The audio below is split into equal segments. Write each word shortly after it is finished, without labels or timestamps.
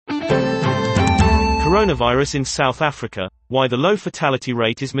Coronavirus in South Africa, why the low fatality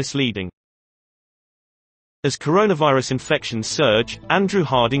rate is misleading. As coronavirus infections surge, Andrew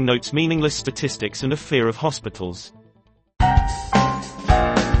Harding notes meaningless statistics and a fear of hospitals.